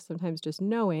sometimes just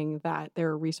knowing that there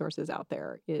are resources out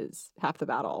there is half the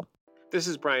battle. This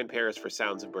is Brian Paris for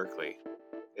Sounds of Berkeley.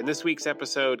 In this week's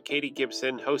episode, Katie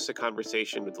Gibson hosts a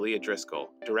conversation with Leah Driscoll,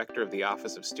 Director of the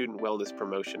Office of Student Wellness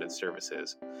Promotion and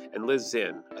Services, and Lyzz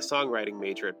Zinn, a songwriting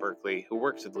major at Berkeley who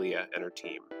works with Leah and her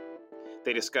team.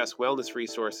 They discuss wellness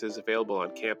resources available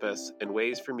on campus and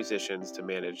ways for musicians to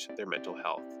manage their mental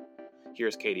health.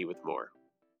 Here's Katie with more.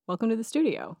 Welcome to the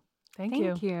studio. Thank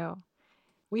you.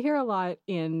 We hear a lot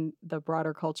in the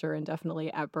broader culture and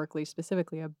definitely at Berkeley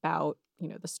specifically about,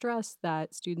 the stress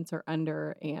that students are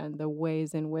under and the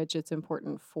ways in which it's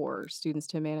important for students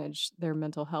to manage their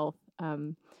mental health.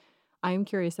 I'm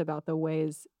curious about the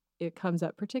ways it comes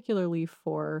up, particularly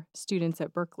for students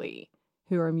at Berkeley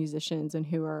who are musicians and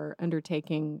who are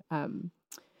undertaking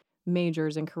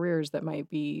majors and careers that might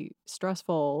be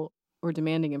stressful or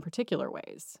demanding in particular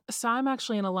ways. So I'm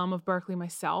actually an alum of Berkeley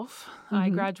myself. Mm-hmm. I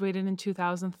graduated in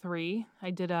 2003.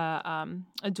 I did a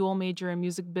dual major in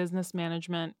music business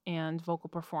management and vocal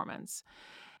performance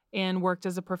and worked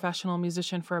as a professional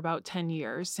musician for about 10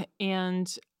 years.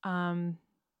 And,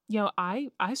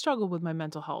 I struggled with my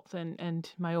mental health and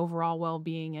my overall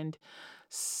well-being. And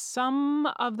some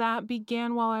of that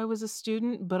began while I was a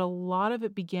student, but a lot of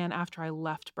it began after I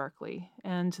left Berkeley.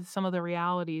 And some of the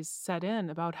realities set in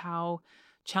about how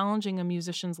challenging a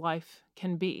musician's life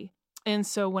can be. And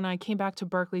so when I came back to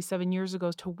Berkeley 7 years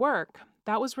ago to work,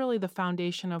 that was really the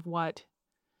foundation of what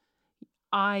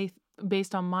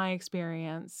based on my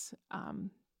experience,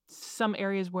 some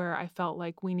areas where I felt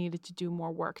like we needed to do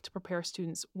more work to prepare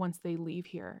students once they leave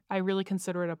here. I really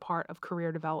consider it a part of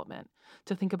career development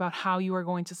to think about how you are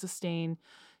going to sustain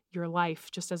your life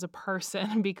just as a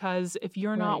person, because if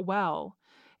you're not well,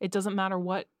 it doesn't matter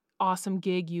what awesome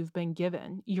gig you've been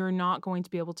given. You're not going to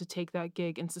be able to take that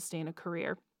gig and sustain a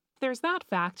career. There's that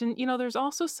fact. And, there's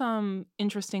also some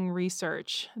interesting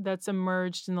research that's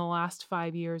emerged in the last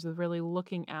 5 years of really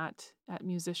looking at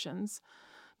musicians,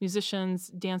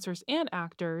 dancers, and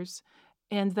actors,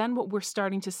 and then what we're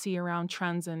starting to see around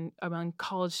trends among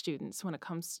college students when it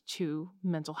comes to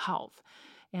mental health.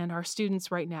 And our students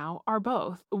right now are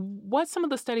both. What some of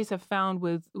the studies have found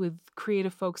with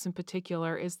creative folks in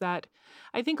particular is that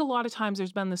I think a lot of times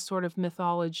there's been this sort of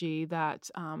mythology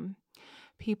that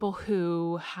people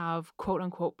who have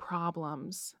quote-unquote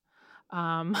problems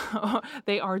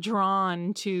they are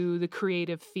drawn to the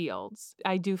creative fields.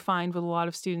 I do find with a lot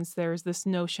of students, there's this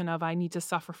notion of I need to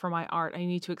suffer for my art. I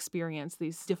need to experience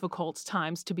these difficult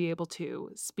times to be able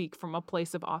to speak from a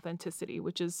place of authenticity,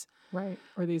 which is... Right.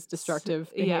 Or these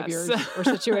destructive behaviors or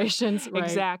situations. Right.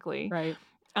 Exactly. Right.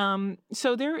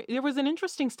 So there was an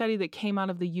interesting study that came out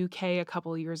of the UK a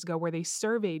couple of years ago where they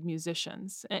surveyed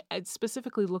musicians,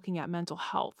 specifically looking at mental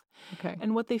health. Okay.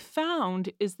 And what they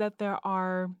found is that there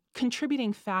are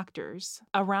contributing factors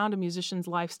around a musician's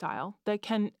lifestyle that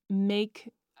can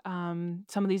make some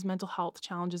of these mental health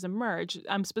challenges emerge.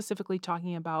 I'm specifically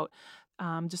talking about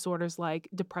disorders like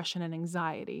depression and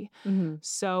anxiety. Mm-hmm.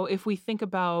 So if we think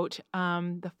about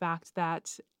the fact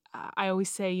that I always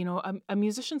say, a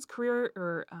musician's career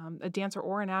or a dancer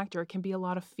or an actor can be a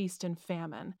lot of feast and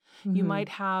famine. Mm-hmm. You might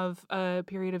have a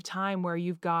period of time where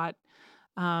you've got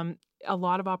a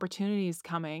lot of opportunities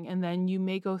coming, and then you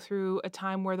may go through a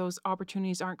time where those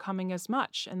opportunities aren't coming as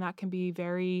much, and that can be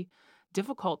very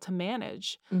difficult to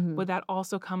manage. Mm-hmm. But that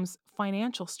also comes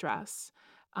financial stress.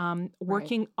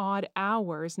 Working odd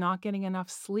hours, not getting enough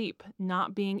sleep,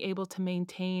 not being able to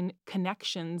maintain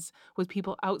connections with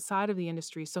people outside of the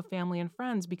industry, so family and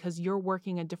friends, because you're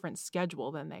working a different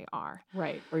schedule than they are.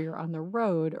 Right. Or you're on the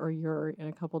road, or you're in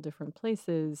a couple different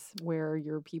places where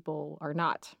your people are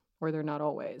not, or they're not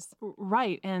always.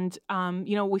 Right. And,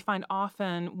 we find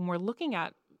often when we're looking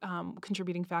at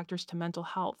contributing factors to mental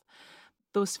health,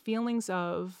 those feelings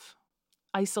of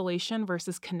isolation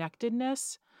versus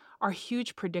connectedness are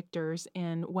huge predictors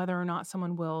in whether or not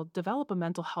someone will develop a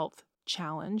mental health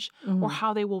challenge or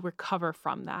how they will recover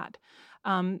from that.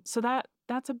 So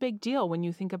that's a big deal when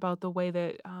you think about the way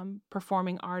that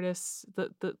performing artists,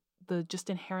 the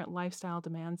just inherent lifestyle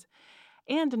demands.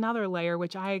 And another layer,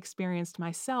 which I experienced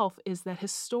myself, is that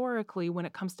historically, when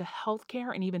it comes to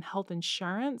healthcare and even health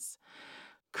insurance,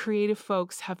 creative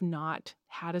folks have not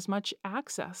had as much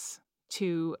access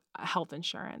to health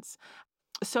insurance.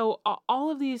 So all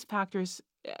of these factors,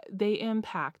 they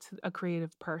impact a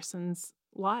creative person's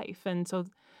life. And so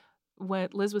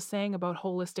what Lyzz was saying about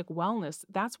holistic wellness,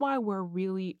 that's why we're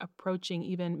really approaching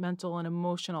even mental and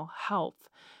emotional health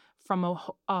from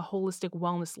a holistic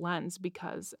wellness lens,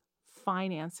 because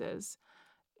finances,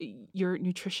 your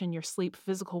nutrition, your sleep,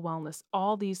 physical wellness,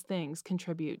 all these things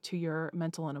contribute to your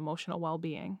mental and emotional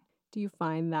well-being. Do you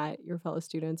find that your fellow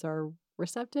students are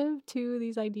receptive to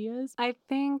these ideas? I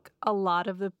think a lot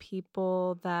of the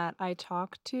people that I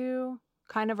talk to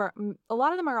a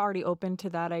lot of them are already open to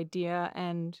that idea.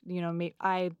 And,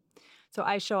 so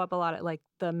I show up a lot at like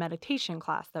the meditation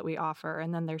class that we offer.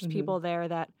 And then there's people there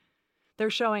that they're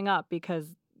showing up because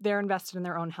they're invested in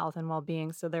their own health and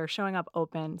well-being. So they're showing up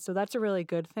open. So that's a really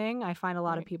good thing. I find a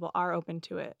lot of people are open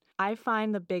to it. I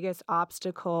find the biggest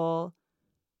obstacle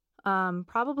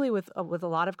probably with a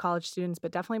lot of college students,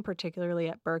 but definitely particularly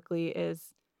at Berkeley,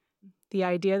 is the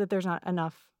idea that there's not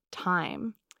enough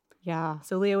time. Yeah.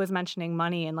 So Leah was mentioning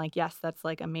money, and like, yes, that's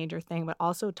like a major thing, but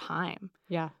also time.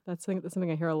 Yeah, that's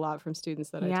something I hear a lot from students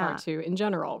that I talk to in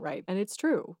general, right? And it's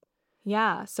true.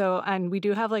 Yeah. So, and we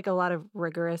do have like a lot of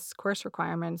rigorous course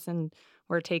requirements, and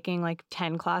we're taking like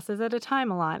 10 classes at a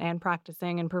time a lot and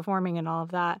practicing and performing and all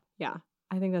of that. Yeah.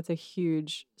 I think that's a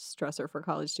huge stressor for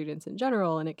college students in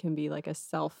general, and it can be like a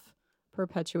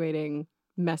self-perpetuating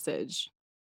message.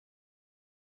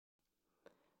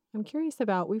 I'm curious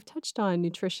about, we've touched on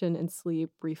nutrition and sleep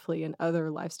briefly and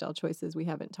other lifestyle choices. We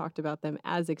haven't talked about them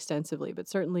as extensively, but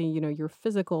certainly, your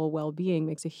physical well-being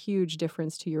makes a huge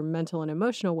difference to your mental and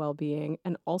emotional well-being,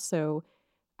 and also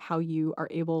how you are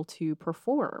able to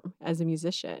perform as a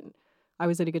musician. I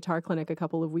was at a guitar clinic a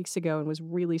couple of weeks ago and was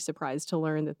really surprised to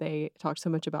learn that they talked so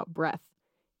much about breath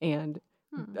and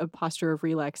a posture of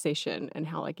relaxation, and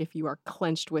how like if you are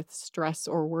clenched with stress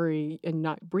or worry and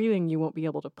not breathing, you won't be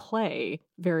able to play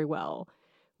very well,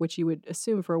 which you would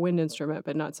assume for a wind instrument,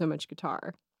 but not so much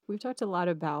guitar. We've talked a lot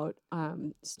about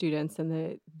students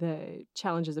and the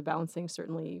challenges of balancing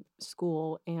certainly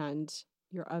school and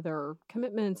your other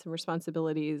commitments and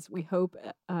responsibilities. We hope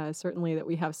certainly that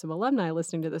we have some alumni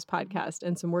listening to this podcast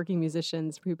and some working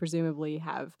musicians who presumably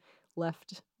have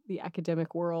left the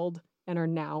academic world and are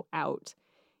now out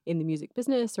in the music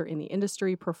business or in the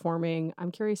industry performing.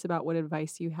 I'm curious about what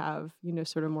advice you have,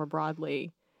 sort of more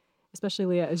broadly, especially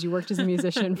Leah, as you worked as a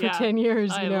musician for 10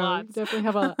 years, you definitely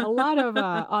have a lot of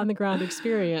on-the-ground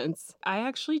experience. I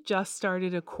actually just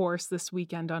started a course this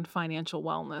weekend on financial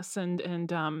wellness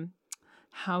and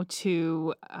how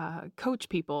to coach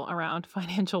people around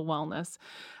financial wellness.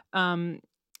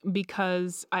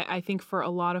 Because I think for a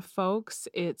lot of folks,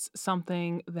 it's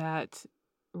something that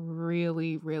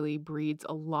really, really breeds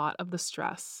a lot of the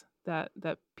stress that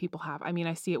people have. I mean,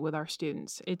 I see it with our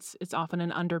students. It's often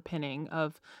an underpinning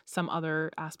of some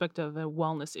other aspect of a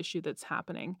wellness issue that's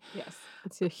happening. Yes,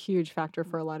 it's a huge factor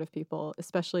for a lot of people,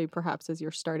 especially perhaps as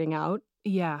you're starting out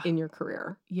in your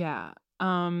career. Yeah.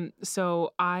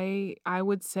 So I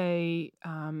would say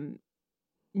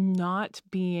not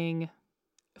being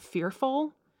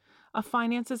fearful of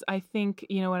finances. I think,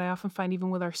 what I often find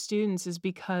even with our students is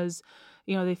because,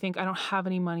 they think I don't have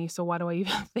any money, so why do I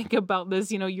even think about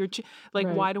this?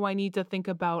 Why do I need to think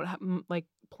about like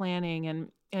planning?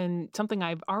 And something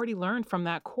I've already learned from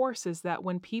that course is that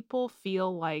when people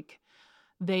feel like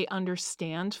they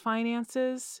understand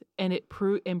finances and it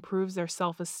improves their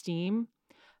self-esteem,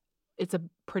 it's a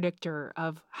predictor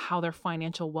of how their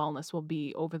financial wellness will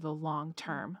be over the long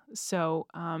term. So,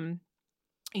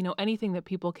 anything that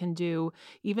people can do,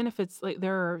 even if it's like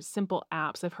there are simple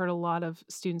apps. I've heard a lot of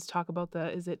students talk about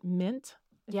is it Mint?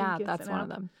 Yeah, that's one of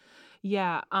them.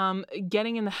 Yeah,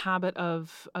 getting in the habit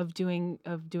of doing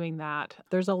that.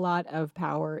 There's a lot of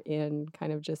power in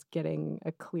kind of just getting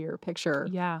a clear picture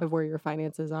of where your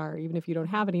finances are, even if you don't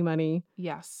have any money.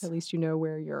 Yes, at least you know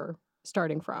where you're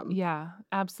starting from. Yeah,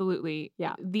 absolutely.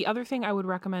 Yeah. The other thing I would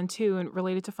recommend too, and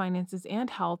related to finances and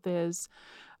health, is,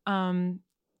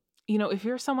 if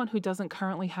you're someone who doesn't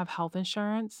currently have health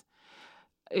insurance,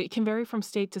 it can vary from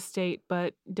state to state,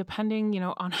 but depending,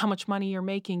 on how much money you're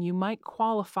making, you might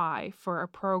qualify for a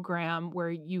program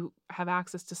where you have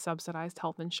access to subsidized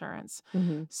health insurance.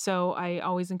 Mm-hmm. So I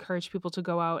always encourage people to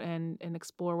go out and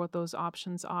explore what those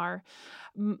options are.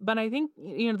 But I think,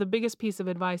 the biggest piece of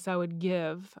advice I would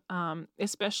give,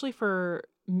 especially for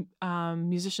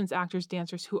musicians, actors,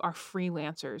 dancers who are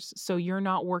freelancers, so you're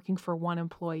not working for one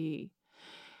employee,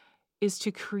 is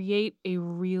to create a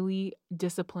really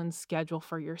disciplined schedule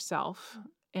for yourself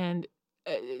and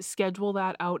schedule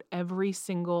that out every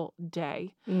single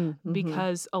day. Mm-hmm.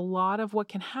 Because a lot of what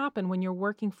can happen when you're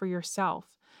working for yourself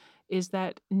is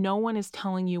that no one is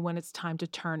telling you when it's time to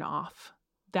turn off.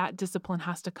 That discipline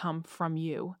has to come from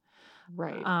you.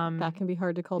 Right. That can be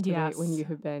hard to cultivate when you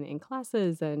have been in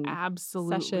classes and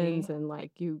sessions and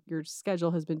like your schedule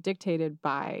has been dictated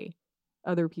by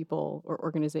other people or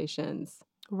organizations.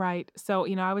 Right. So,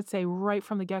 I would say right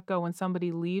from the get-go when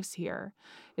somebody leaves here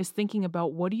is thinking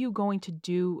about what are you going to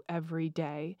do every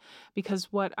day? Because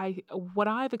what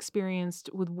I've experienced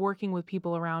with working with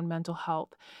people around mental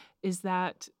health is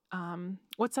that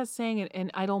what's that saying?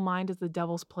 An idle mind is the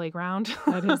devil's playground.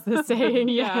 That is the saying,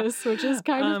 Yeah. yes, which is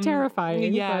kind of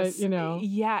terrifying, Yes. but.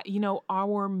 Yeah.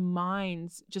 Our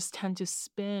minds just tend to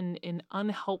spin in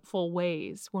unhelpful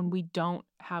ways when we don't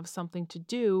have something to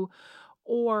do.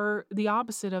 Or the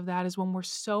opposite of that is when we're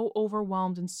so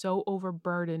overwhelmed and so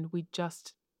overburdened, we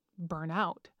just burn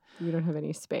out. You don't have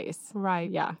any space. Right.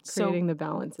 Yeah. So Creating the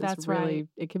balance is that's really, right.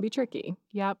 it can be tricky.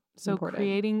 Yep. So Important.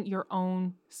 creating your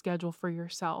own schedule for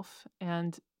yourself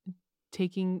and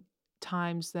taking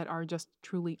times that are just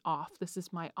truly off. This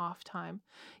is my off time.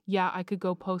 Yeah, I could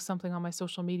go post something on my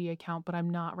social media account, but I'm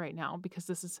not right now because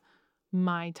this is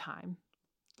my time.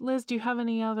 Lyzz, do you have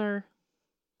any other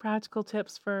practical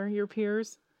tips for your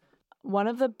peers? One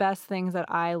of the best things that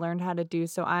I learned how to do,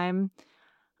 so I'm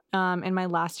in my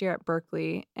last year at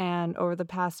Berkeley, and over the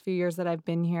past few years that I've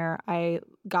been here, I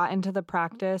got into the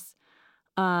practice,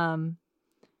 and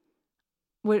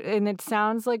it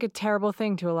sounds like a terrible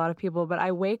thing to a lot of people, but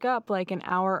I wake up like an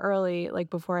hour early, like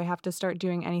before I have to start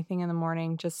doing anything in the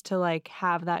morning, just to like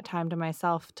have that time to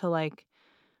myself to like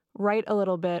write a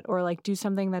little bit or like do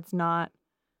something that's not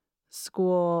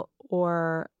school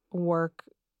or work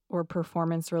or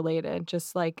performance related,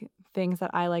 just like things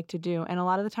that I like to do. And a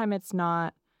lot of the time it's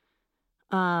not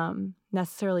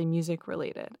necessarily music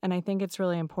related. And I think it's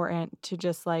really important to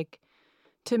just like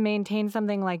to maintain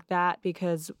something like that,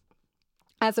 because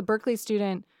as a Berkeley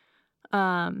student,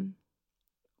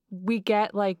 we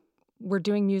get like we're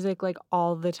doing music like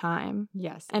all the time.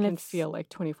 Yes. And it can it's feel like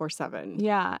 24/7.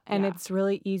 Yeah. And Yeah. it's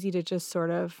really easy to just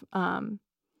sort of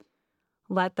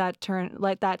let that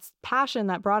passion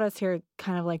that brought us here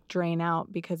kind of like drain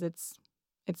out, because it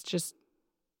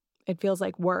feels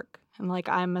like work. And like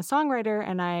I'm a songwriter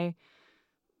and I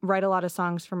write a lot of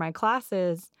songs for my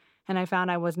classes, and I found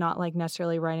I was not like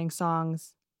necessarily writing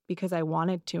songs because I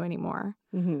wanted to anymore.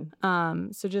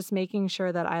 Mm-hmm. So just making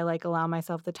sure that I like allow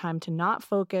myself the time to not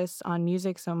focus on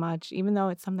music so much, even though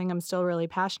it's something I'm still really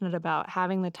passionate about,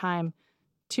 having the time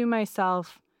to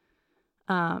myself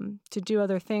to do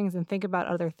other things and think about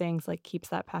other things, like keeps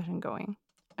that passion going.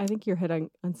 I think you're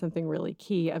hitting on something really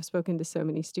key. I've spoken to so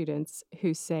many students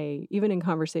who say, even in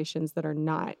conversations that are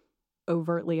not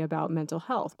overtly about mental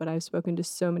health, but I've spoken to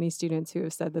so many students who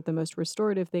have said that the most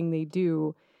restorative thing they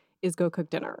do is go cook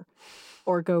dinner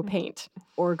or go paint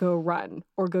or go run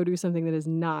or go do something that is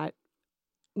not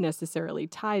necessarily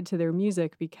tied to their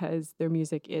music, because their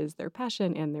music is their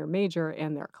passion and their major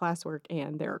and their classwork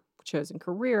and their chosen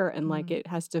career. And like it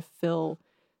has to fill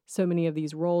so many of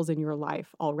these roles in your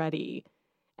life already.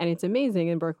 And it's amazing.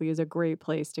 And Berkeley is a great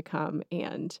place to come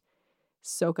and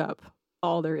soak up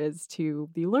all there is to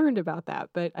be learned about that.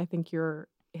 But I think you're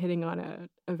hitting on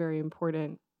a very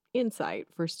important insight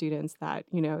for students that,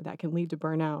 that can lead to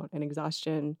burnout and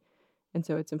exhaustion. And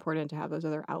so it's important to have those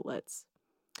other outlets.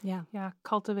 Yeah. Yeah.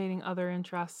 Cultivating other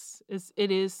interests is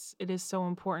so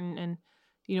important. And,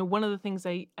 one of the things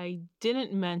I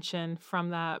didn't mention from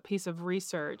that piece of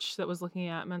research that was looking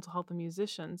at mental health of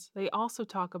musicians, they also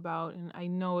talk about, and I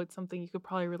know it's something you could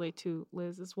probably relate to,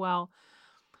 Lyzz, as well,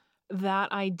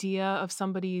 that idea of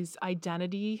somebody's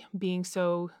identity being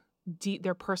so deep,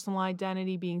 their personal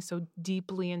identity being so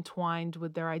deeply entwined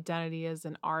with their identity as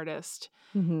an artist.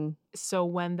 Mm-hmm. So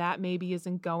when that maybe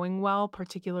isn't going well,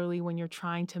 particularly when you're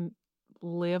trying to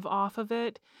live off of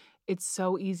it, it's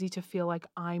so easy to feel like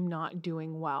I'm not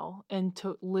doing well. And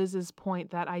to Lyzz's point,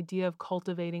 that idea of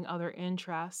cultivating other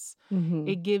interests, Mm-hmm.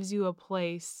 it gives you a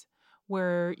place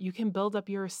where you can build up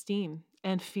your esteem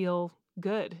and feel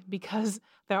good, because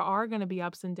there are going to be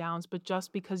ups and downs, but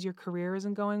just because your career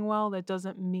isn't going well, that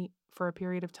doesn't mean for a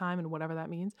period of time, and whatever that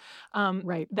means.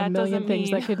 Right. That a million doesn't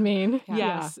things mean, that could mean.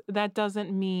 yes, that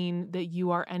doesn't mean that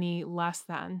you are any less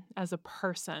than as a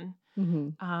person.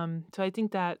 Mm-hmm. So I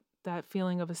think that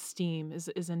feeling of esteem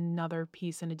is another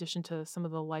piece, in addition to some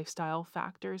of the lifestyle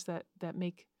factors that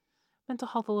make mental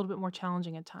health a little bit more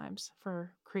challenging at times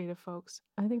for creative folks.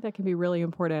 I think that can be really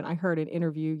important. I heard an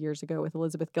interview years ago with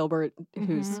Elizabeth Gilbert,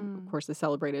 who's, of course, a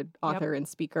celebrated author and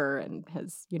speaker and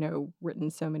has,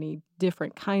 written so many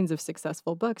different kinds of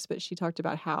successful books. But she talked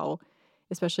about how,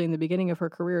 especially in the beginning of her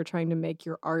career, trying to make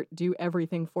your art do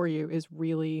everything for you is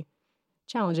really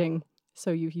challenging.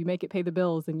 So you make it pay the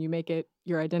bills, and you make it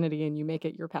your identity, and you make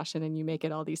it your passion, and you make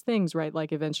it all these things, right?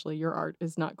 Like eventually your art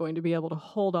is not going to be able to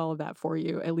hold all of that for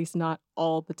you, at least not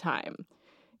all the time.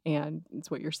 And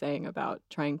it's what you're saying about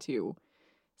trying to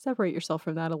separate yourself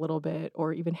from that a little bit,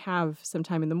 or even have some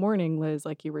time in the morning, Liz,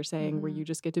 like you were saying, where you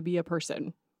just get to be a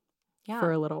person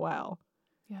for a little while.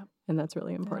 Yeah. And that's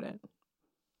really important.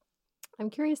 I'm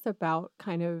curious about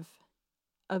kind of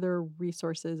other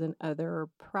resources and other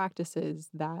practices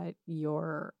that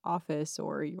your office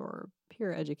or your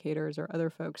peer educators or other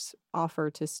folks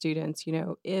offer to students,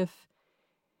 if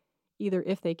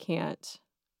they can't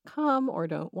come or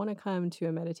don't want to come to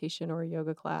a meditation or a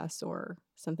yoga class or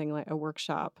something like a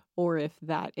workshop, or if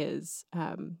that's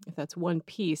one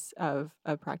piece of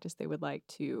a practice they would like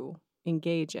to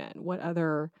engage in. What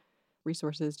other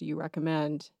resources do you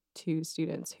recommend to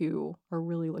students who are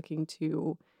really looking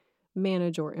to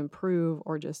manage or improve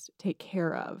or just take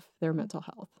care of their mental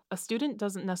health? A student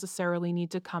doesn't necessarily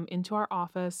need to come into our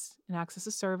office and access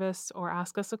a service or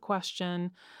ask us a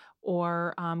question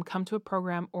or come to a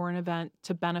program or an event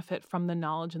to benefit from the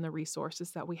knowledge and the resources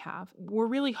that we have. We're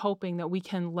really hoping that we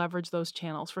can leverage those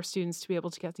channels for students to be able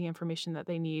to get the information that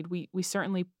they need. We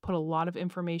certainly put a lot of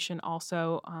information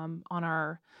also on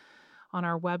our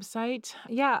website.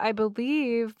 Yeah, I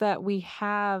believe that we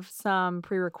have some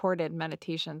pre-recorded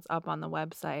meditations up on the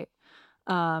website.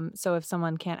 So if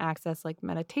someone can't access like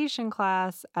meditation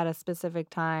class at a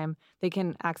specific time, they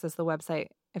can access the website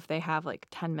if they have like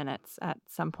 10 minutes at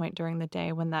some point during the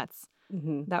day when that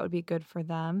would be good for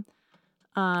them.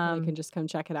 They can just come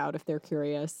check it out if they're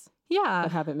curious. Yeah.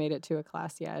 But haven't made it to a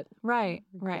class yet. Right.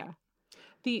 Yeah.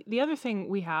 The other thing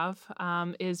we have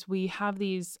is we have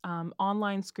these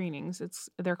online screenings.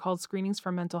 They're called screenings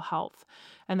for mental health,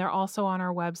 and they're also on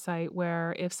our website.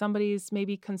 Where if somebody's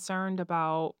maybe concerned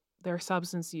about their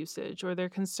substance usage or they're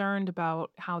concerned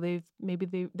about how their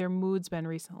mood's been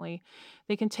recently,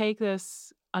 they can take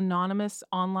this anonymous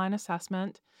online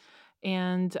assessment.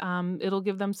 And it'll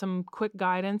give them some quick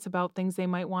guidance about things they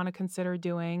might want to consider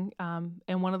doing.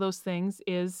 And one of those things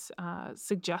is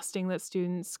suggesting that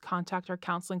students contact our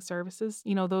counseling services.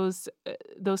 Those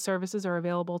services are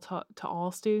available to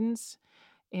all students.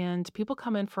 And people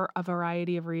come in for a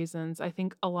variety of reasons. I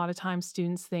think a lot of times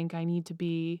students think I need to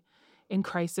be in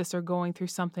crisis or going through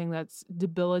something that's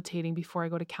debilitating before I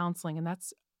go to counseling. And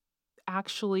that's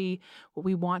actually what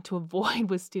we want to avoid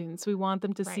with students. We want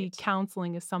them to see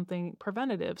counseling as something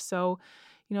preventative. So,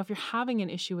 if you're having an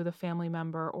issue with a family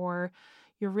member or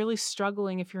you're really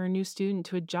struggling if you're a new student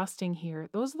to adjusting here,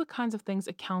 those are the kinds of things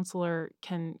a counselor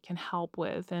can help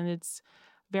with. And it's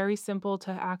very simple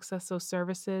to access those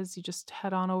services. You just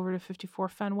head on over to 54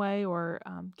 Fenway or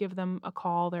give them a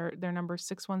call. Their number is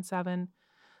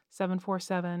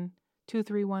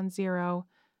 617-747-2310.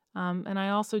 And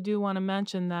I also do want to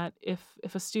mention that if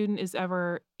a student is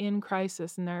ever in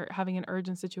crisis and they're having an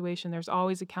urgent situation, there's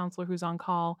always a counselor who's on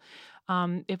call.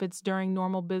 If it's during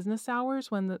normal business hours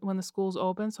when the school's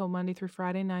open, so Monday through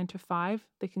Friday, 9 to 5,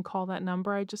 they can call that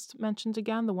number I just mentioned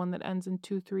again, the one that ends in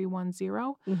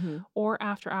 2310. Or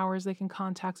after hours, they can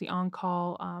contact the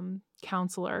on-call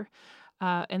counselor.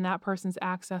 And that person's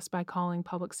accessed by calling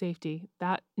public safety.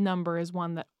 That number is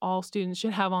one that all students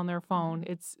should have on their phone.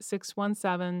 It's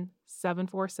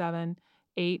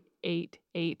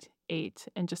 617-747-8888,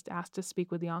 and just ask to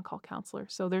speak with the on-call counselor.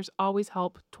 So there's always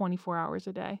help 24 hours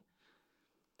a day.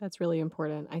 That's really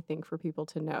important, I think, for people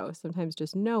to know. Sometimes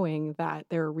just knowing that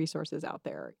there are resources out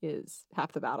there is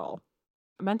half the battle.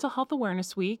 Mental Health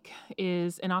Awareness Week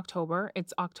is in October.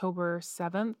 It's October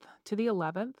 7th to the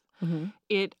 11th.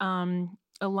 It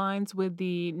aligns with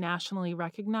the nationally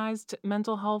recognized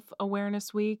Mental Health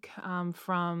Awareness Week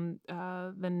from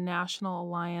the National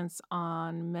Alliance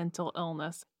on Mental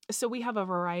Illness. So we have a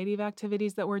variety of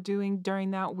activities that we're doing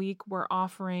during that week. We're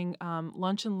offering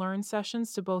lunch and learn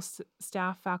sessions to both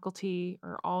staff, faculty,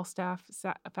 or all staff,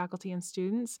 faculty, and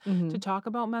students to talk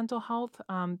about mental health.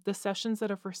 The sessions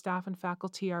that are for staff and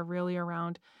faculty are really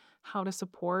around how to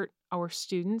support our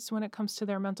students when it comes to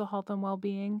their mental health and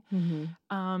well-being.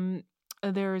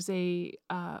 There's a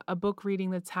book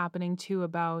reading that's happening too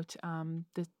about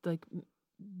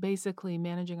basically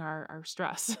managing our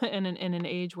stress in an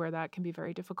age where that can be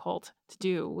very difficult to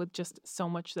do with just so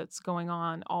much that's going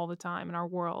on all the time in our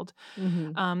world.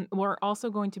 We're also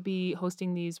going to be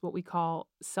hosting these what we call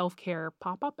self-care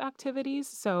pop-up activities.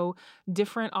 So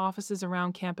different offices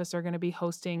around campus are going to be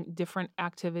hosting different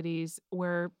activities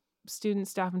where students,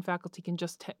 staff, and faculty can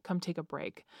just come take a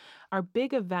break. Our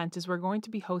big event is we're going to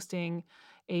be hosting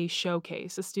a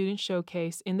student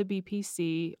showcase in the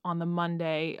BPC on the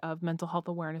Monday of Mental Health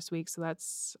Awareness Week. So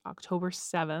that's October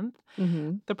 7th.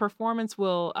 Mm-hmm. The performance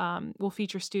will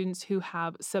feature students who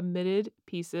have submitted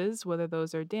pieces, whether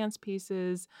those are dance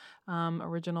pieces,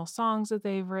 original songs that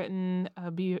they've written,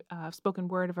 spoken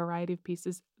word, a variety of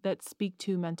pieces that speak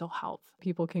to mental health.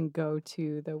 People can go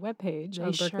to the webpage They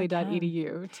on sure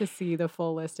berkeley.edu to see the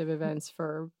full list of events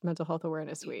for Mental Health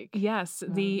Awareness Week. Yes.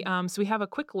 So we have a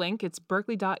quick link. It's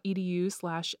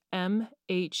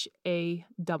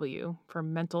berkeley.edu/MHAW for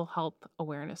Mental Health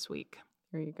Awareness Week.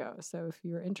 There you go. So if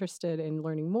you're interested in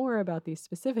learning more about these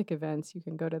specific events, you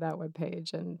can go to that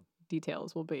webpage and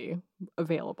details will be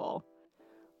available.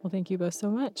 Well, thank you both so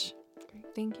much.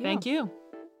 Great. Thank you. Thank you.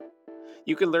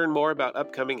 You can learn more about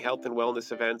upcoming health and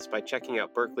wellness events by checking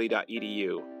out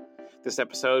berkeley.edu. This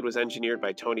episode was engineered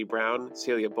by Tony Brown,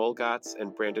 Celia Bolgatz,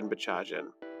 and Brandon Bachajan.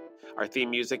 Our theme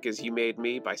music is You Made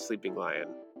Me by Sleeping Lion.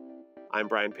 I'm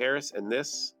Brian Paris, and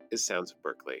this is Sounds of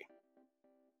Berkeley.